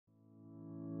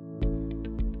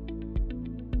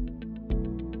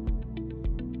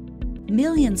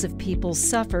Millions of people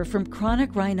suffer from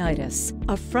chronic rhinitis,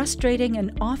 a frustrating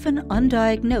and often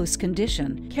undiagnosed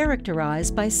condition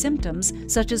characterized by symptoms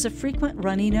such as a frequent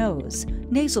runny nose,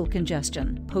 nasal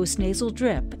congestion, post-nasal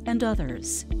drip, and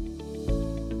others.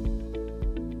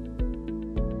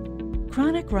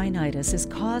 Chronic rhinitis is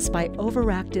caused by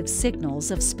overactive signals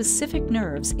of specific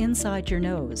nerves inside your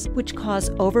nose, which cause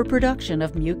overproduction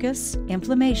of mucus,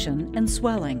 inflammation, and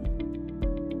swelling.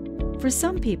 For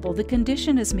some people, the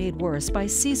condition is made worse by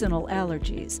seasonal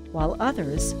allergies, while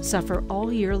others suffer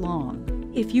all year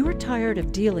long. If you are tired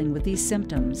of dealing with these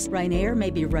symptoms, RhinAer may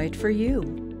be right for you.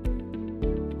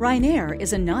 RhinAer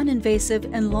is a non-invasive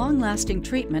and long-lasting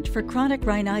treatment for chronic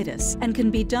rhinitis and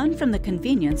can be done from the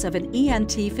convenience of an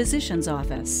ENT physician's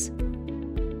office.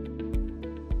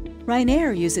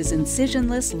 RhinAer uses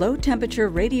incisionless,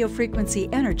 low-temperature radiofrequency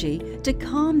energy to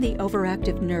calm the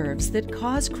overactive nerves that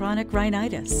cause chronic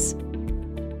rhinitis.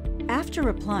 After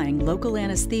applying local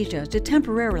anesthesia to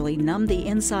temporarily numb the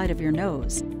inside of your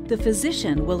nose, the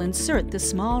physician will insert the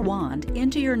small wand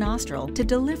into your nostril to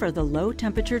deliver the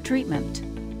low-temperature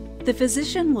treatment. The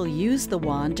physician will use the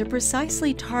wand to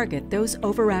precisely target those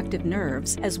overactive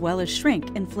nerves as well as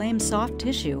shrink inflamed soft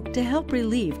tissue to help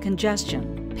relieve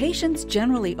congestion. Patients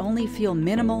generally only feel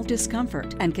minimal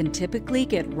discomfort and can typically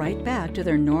get right back to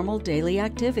their normal daily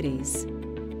activities.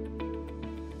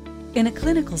 In a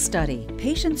clinical study,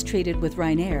 patients treated with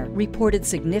RhinAer reported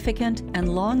significant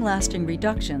and long-lasting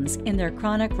reductions in their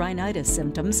chronic rhinitis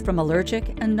symptoms from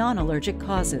allergic and non-allergic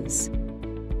causes.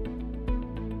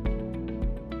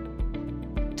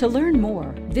 To learn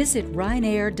more, visit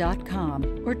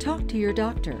rhinaer.com or talk to your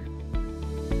doctor.